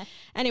 Yeah.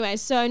 Anyway,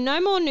 so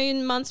no more New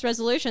Month's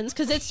resolutions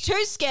because it's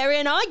too scary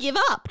and I give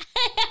up.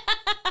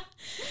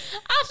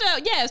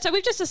 So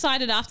we've just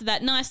decided after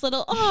that nice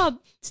little,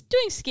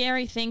 doing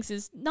scary things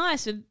is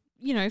nice with,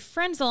 you know,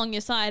 friends along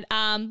your side.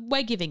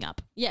 We're giving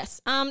up. Yes.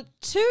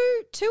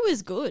 Two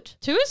is good.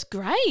 2 is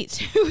great.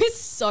 2 is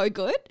so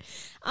good.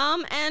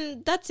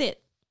 And that's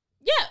it.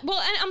 Yeah.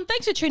 Well, and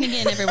thanks for tuning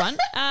in, everyone.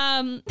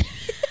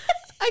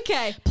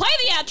 Okay. Play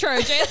the outro,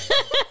 Jen.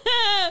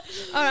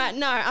 All right.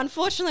 No,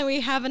 unfortunately,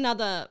 we have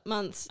another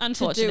month to do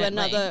Unfortunately.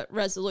 another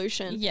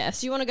resolution.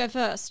 Yes. Do you want to go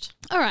first?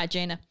 All right,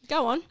 Gina.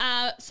 Go on.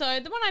 So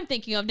the one I'm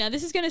thinking of now,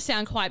 this is going to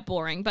sound quite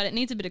boring, but it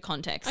needs a bit of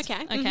context.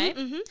 Okay. Okay.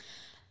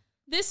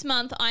 This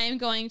month, I am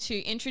going to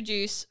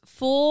introduce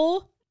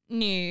 4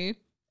 new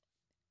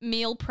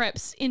meal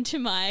preps into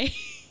my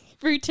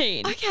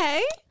routine.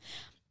 Okay.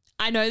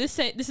 I know this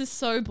is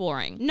so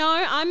boring.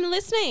 No, I'm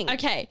listening.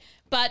 Okay,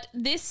 but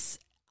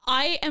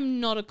I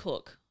am not a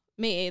cook.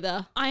 Me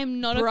either. I am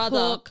not Brother. a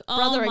cook.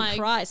 Brother oh in my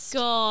Christ.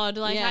 God.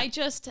 Like,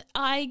 Yeah.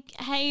 I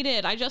hate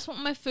it. I just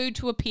want my food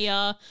to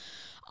appear.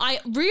 I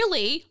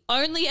really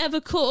only ever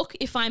cook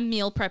if I'm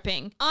meal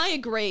prepping. I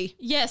agree.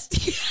 Yes.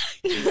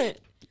 Great.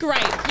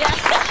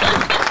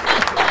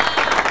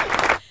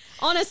 Yes.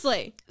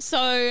 Honestly.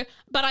 So,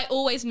 but I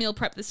always meal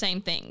prep the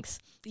same things.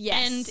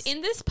 Yes. And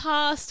in this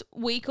past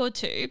week or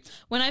two,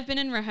 when I've been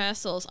in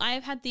rehearsals, I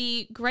have had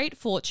the great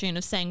fortune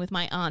of staying with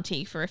my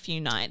auntie for a few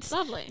nights.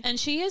 Lovely. And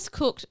she has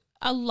cooked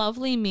a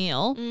lovely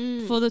meal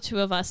for the two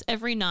of us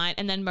every night.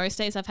 And then most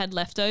days I've had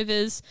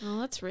leftovers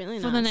Oh, that's really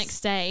nice. for the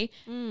next day.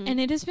 And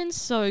it has been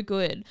so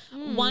good.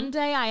 One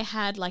day I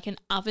had like an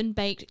oven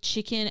baked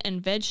chicken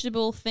and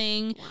vegetable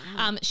thing.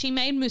 She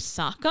made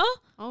moussaka.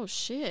 Oh,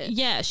 shit.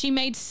 Yeah, she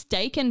made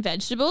steak and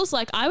vegetables.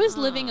 Like, I was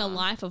living a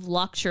life of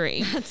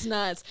luxury. That's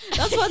nice.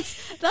 That's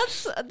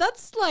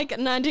like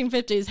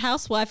 1950s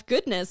housewife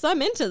goodness. I'm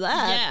into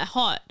that. Yeah,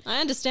 hot. I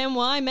understand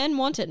why men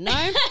want it. No,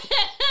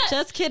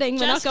 just kidding.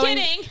 Just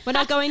kidding. We're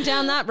not going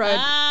down that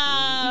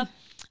road.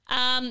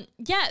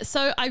 Yeah,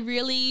 so I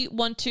really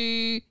want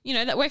to,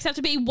 that works out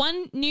to be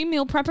one new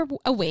meal prep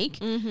a week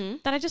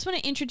that I just want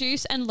to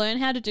introduce and learn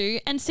how to do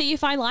and see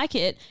if I like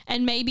it.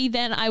 And maybe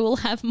then I will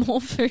have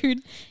more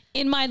food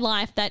in my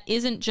life that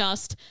isn't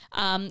just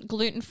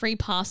gluten-free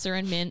pasta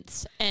and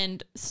mince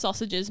and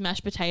sausages,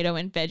 mashed potato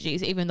and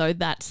veggies, even though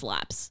that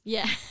slaps.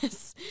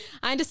 Yes,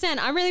 I understand.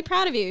 I'm really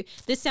proud of you.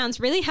 This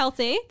sounds really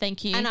healthy.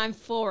 Thank you. And I'm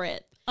for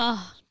it.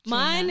 Oh,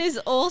 Mine is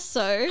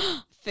also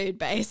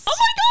food-based. oh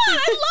my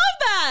God, I love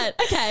that.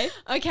 Okay.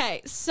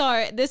 Okay,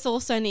 so this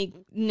also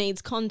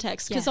needs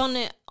context because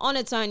Yes. on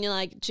its own, you're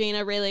like,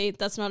 Gina, really,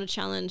 that's not a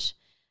challenge,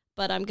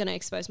 but I'm going to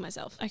expose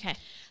myself. Okay.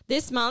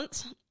 This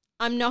month,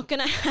 I'm not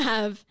going to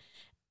have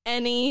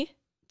any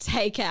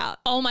takeout.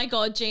 Oh my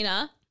God,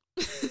 Gina.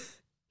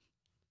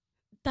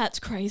 That's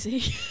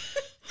crazy.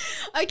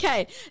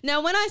 Okay,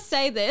 now when I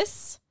say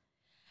this,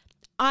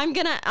 I'm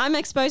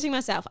exposing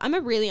myself. I'm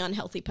a really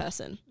unhealthy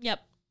person.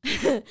 Yep.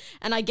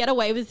 And I get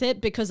away with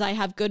it because I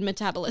have good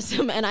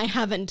metabolism and I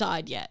haven't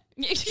died yet.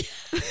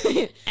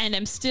 And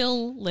I'm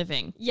still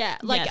living. Yeah,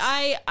 like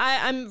Yes.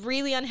 I'm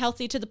really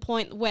unhealthy to the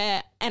point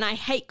where, and I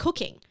hate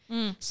cooking.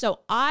 So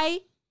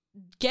I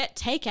get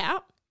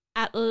takeout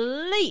at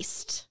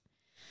least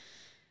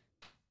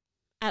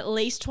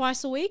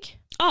twice a week.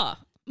 Oh,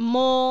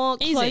 More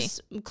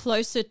Easy.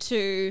 closer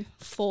to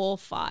 4,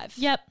 5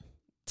 yep.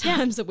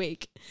 times a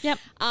week. Yep.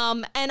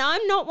 And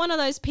I'm not one of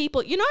those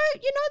people, you know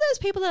those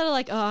people that are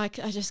like, oh, I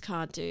just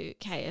can't do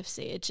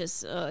KFC. It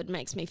just, it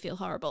makes me feel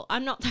horrible.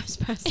 I'm not those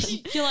person.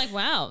 You're like,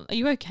 wow, are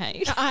you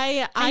okay?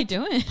 How How you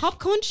doing?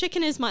 Popcorn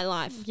chicken is my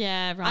life.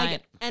 Yeah,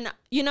 right. And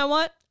you know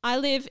what? I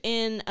live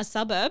in a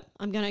suburb.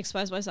 I'm going to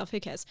expose myself. Who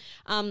cares?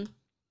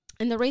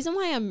 And the reason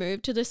why I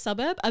moved to this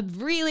suburb, a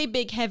really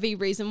big, heavy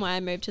reason why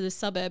I moved to this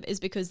suburb is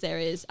because there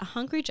is a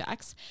Hungry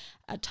Jack's,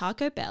 a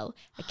Taco Bell,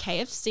 a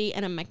KFC,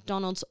 and a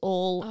McDonald's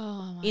all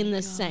in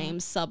the same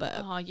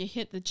suburb. Oh, you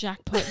hit the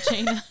jackpot,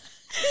 Gina.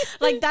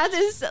 Like that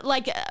is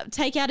like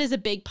takeout is a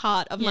big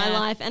part of my Yeah.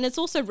 life, and it's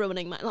also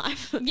ruining my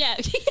life. Yeah.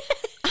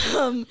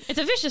 It's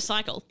a vicious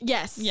cycle.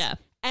 Yes. Yeah.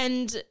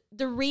 And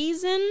the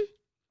reason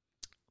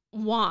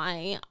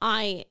why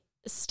I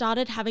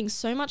started having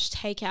so much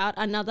takeout,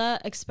 another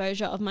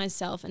exposure of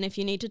myself, and if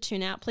you need to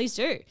tune out, please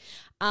do,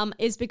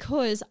 is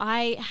because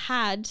I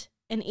had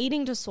an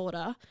eating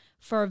disorder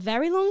for a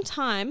very long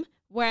time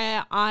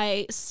where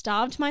I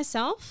starved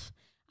myself.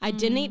 I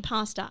didn't eat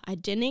pasta. I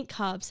didn't eat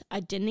carbs. I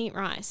didn't eat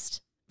rice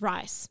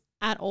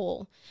at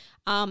all.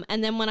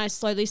 And then when I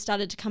slowly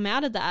started to come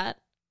out of that,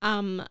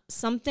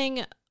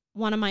 something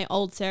one of my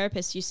old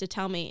therapists used to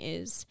tell me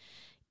is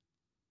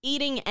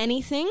eating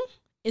anything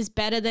is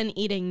better than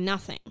eating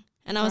nothing.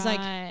 And I was like,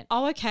 Right.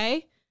 oh,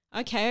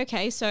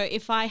 okay. So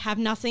if I have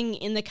nothing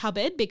in the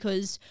cupboard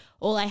because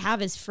all I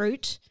have is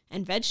fruit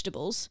and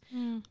vegetables,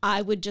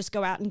 I would just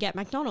go out and get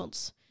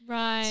McDonald's,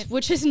 Right.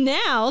 which has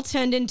now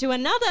turned into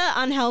another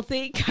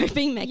unhealthy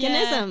coping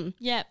mechanism.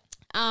 Yep.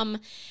 And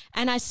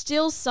I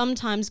still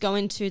sometimes go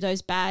into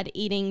those bad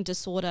eating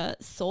disorder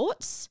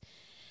thoughts.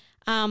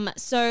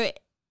 So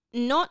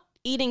not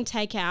eating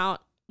takeout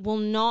will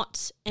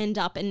not end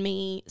up in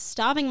me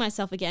starving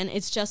myself again.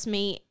 It's just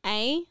me,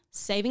 A,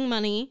 saving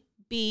money,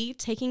 B,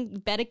 taking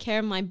better care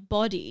of my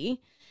body,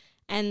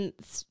 and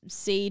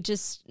C,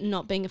 just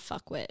not being a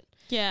fuckwit.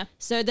 Yeah.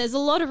 So there's a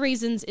lot of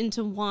reasons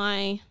into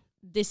why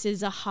this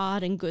is a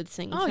hard and good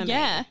thing Oh, for me.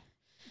 yeah.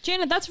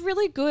 Gina, that's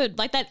really good.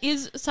 Like, that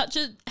is such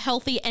a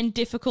healthy and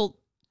difficult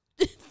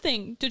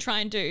thing to try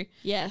and do.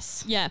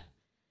 Yes. Yeah.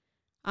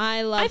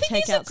 I love I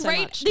think these takeout are great.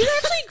 so much. These are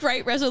actually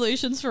great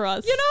resolutions for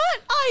us. You know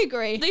what? I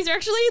agree. These are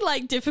actually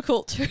like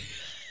difficult too.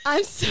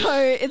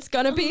 It's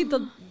going to be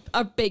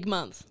a big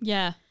month.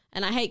 Yeah.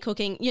 And I hate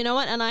cooking. You know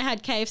what? And I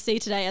had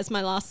KFC today as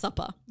my last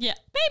supper. Yeah.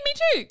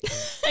 Me too.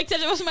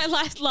 Except it wasn't my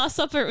last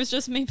supper. It was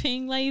just me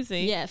being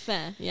lazy. Yeah,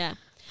 fair. Yeah.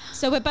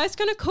 So we're both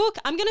going to cook.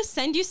 I'm going to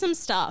send you some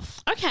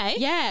stuff. Okay.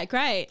 Yeah,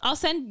 great. I'll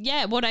send,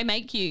 what I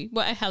make you.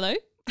 What, hello?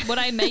 what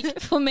I make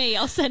for me,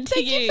 I'll send to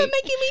Thank you. you for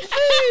making me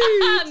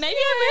food. Maybe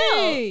I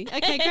will. Yay.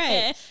 Okay,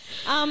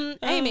 great.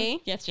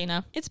 Amy, Yes,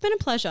 Gina. it's been a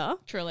pleasure.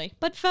 Truly.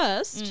 But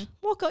first,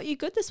 what got you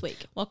good this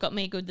week? What got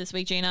me good this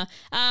week, Gina?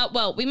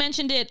 Well, we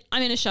mentioned it.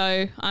 I'm in a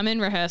show. I'm in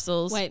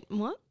rehearsals. Wait,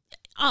 what?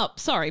 Oh,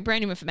 sorry.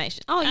 Brand new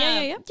information. Oh,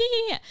 yeah.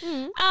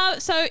 Yeah.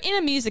 So in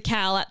a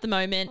musicale at the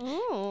moment,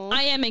 Oh.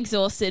 I am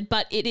exhausted,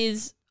 but it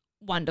is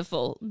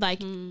wonderful.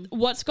 Like,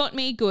 what's got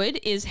me good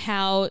is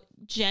how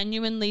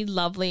genuinely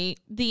lovely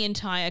the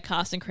entire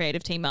cast and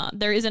creative team are.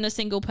 There isn't a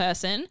single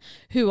person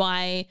who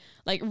I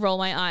like roll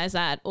my eyes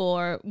at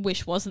or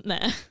wish wasn't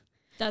there.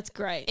 That's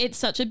great. It's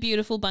such a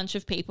beautiful bunch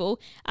of people,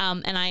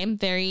 and I am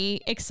very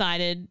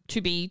excited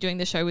to be doing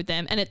the show with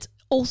them. And it's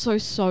also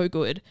so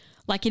good.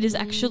 Like, it is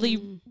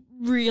actually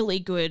really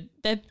good.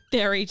 They're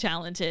very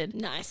talented.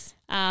 Nice.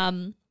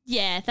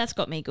 Yeah, that's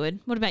got me good.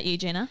 What about you,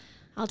 Gina?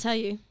 I'll tell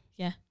you.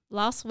 Yeah.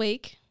 Last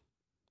week,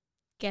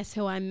 guess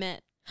who I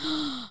met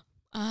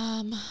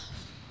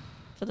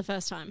for the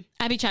first time?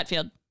 Abby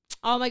Chatfield.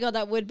 Oh my God,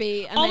 that would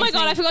be amazing. Oh my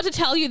God, I forgot to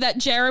tell you that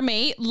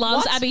Jeremy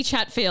loves What? Abby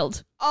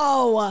Chatfield.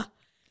 Oh,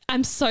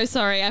 I'm so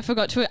sorry. I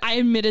forgot to. I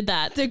admitted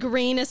that. the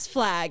greenest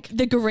flag.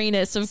 The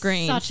greenest of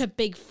greens. Such a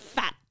big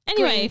fat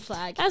anyway, green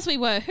flag. as we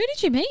were, who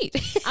did you meet?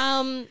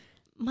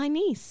 My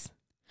niece.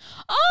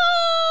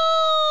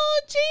 Oh,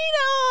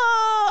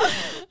 Gina.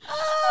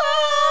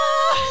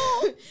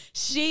 Oh!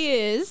 She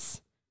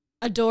is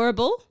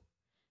adorable.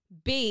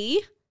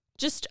 B,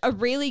 just a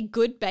really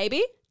good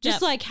baby.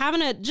 Just Yep.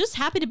 like just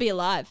happy to be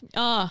alive.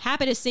 Oh,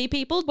 Happy to see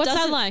people. what's that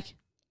Doesn't- like?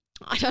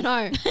 I don't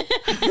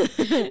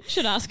know.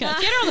 Should ask her.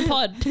 Get her on the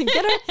pod.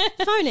 Get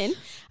her phone in.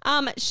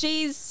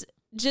 She's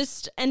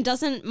just and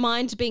doesn't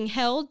mind being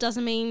held,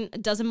 doesn't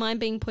mind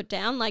being put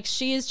down. Like,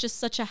 she is just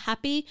such a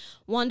happy,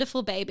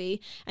 wonderful baby,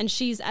 and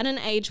she's at an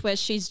age where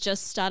she's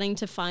just starting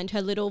to find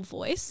her little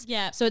voice.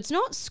 Yeah. So it's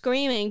not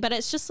screaming, but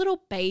it's just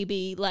little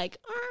baby like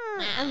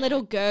and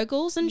little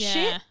gurgles and Yeah.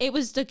 shit. It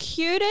was the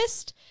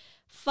cutest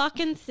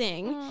fucking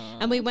thing.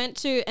 And we went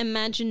to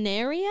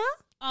Imaginaria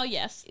Oh,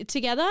 yes.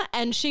 together,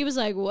 and she was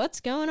like,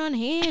 what's going on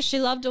here? She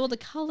loved all the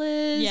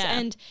colors. Yeah.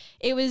 And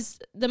it was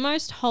the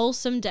most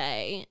wholesome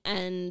day,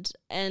 and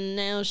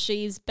now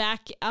she's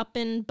back up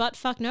in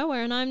buttfuck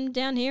nowhere, and I'm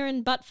down here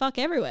in buttfuck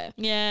everywhere.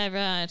 Yeah,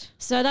 right.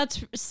 So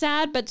that's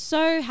sad, but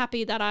so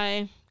happy that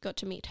I got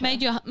to meet her.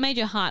 Made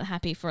your heart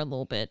happy for a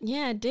little bit.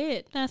 Yeah, it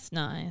did. That's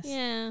nice.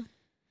 Yeah.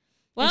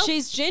 Well- And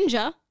she's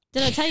ginger.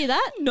 Did I tell you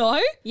that?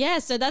 No. Yeah,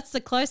 so that's the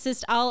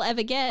closest I'll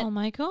ever get Oh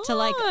my God. to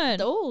like,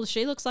 oh,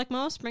 she looks like my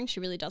offspring. She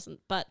really doesn't,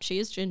 but she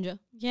is ginger.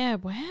 Yeah,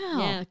 wow.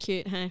 Yeah,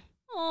 cute, hey?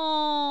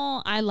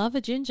 Oh, I love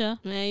a ginger.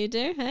 Yeah, you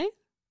do, hey?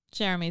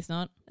 Jeremy's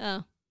not.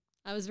 Oh,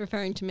 I was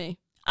referring to me.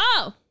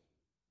 Oh.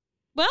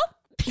 Well.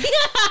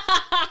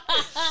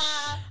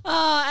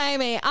 Oh,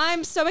 Amy,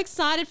 I'm so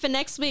excited for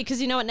next week because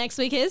you know what next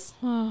week is?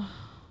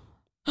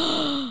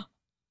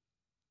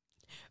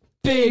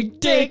 Big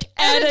dick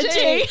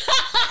energy.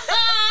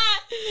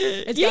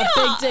 It's got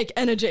big dick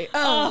energy.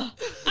 Oh,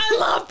 I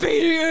love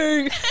beating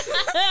you.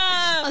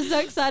 I'm so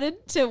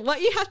excited to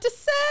what you have to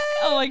say.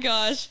 Oh my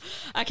gosh.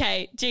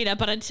 Okay, Gina,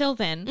 but until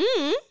then,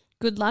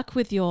 good luck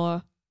with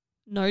your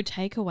no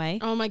takeaway.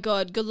 Oh my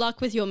God, good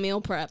luck with your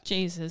meal prep.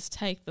 Jesus,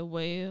 take the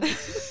wheel.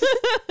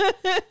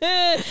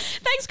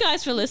 Thanks,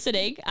 guys, for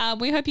listening.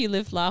 We hope you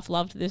lived, laugh,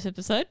 loved this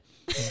episode.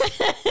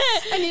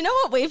 And you know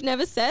what we've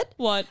never said?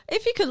 What?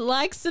 If you could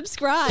like,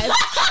 subscribe.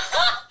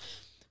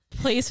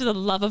 Please, for the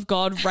love of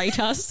God, rate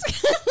us.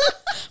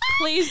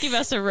 Please give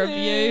us a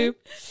review.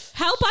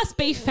 Help us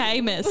be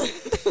famous.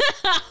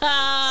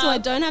 so I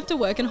don't have to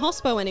work in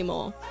hospo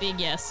anymore. Big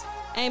yes.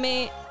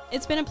 Amy,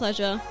 it's been a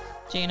pleasure.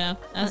 Gina,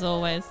 as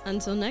always,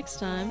 Until next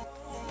time.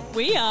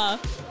 we are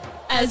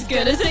As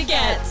good as it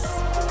gets.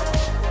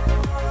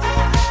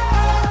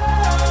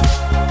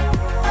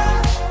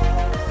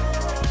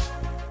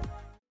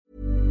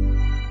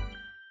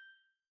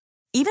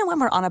 Even when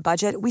we're on a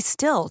budget, we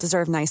still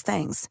deserve nice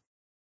things.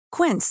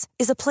 Quince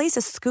is a place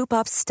to scoop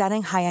up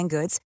stunning high-end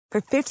goods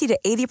for 50 to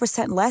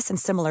 80% less than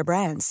similar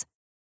brands.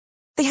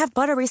 They have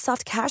buttery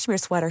soft cashmere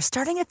sweaters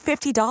starting at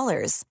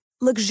 $50,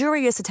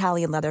 luxurious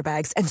Italian leather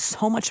bags, and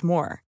so much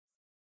more.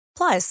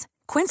 Plus,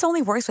 Quince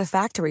only works with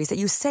factories that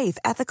use safe,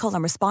 ethical,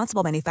 and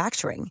responsible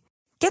manufacturing.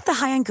 Get the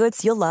high-end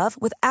goods you'll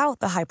love without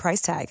the high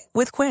price tag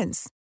with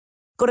Quince.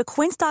 Go to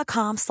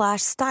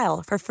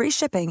quince.com/style for free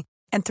shipping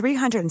and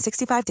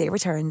 365-day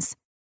returns.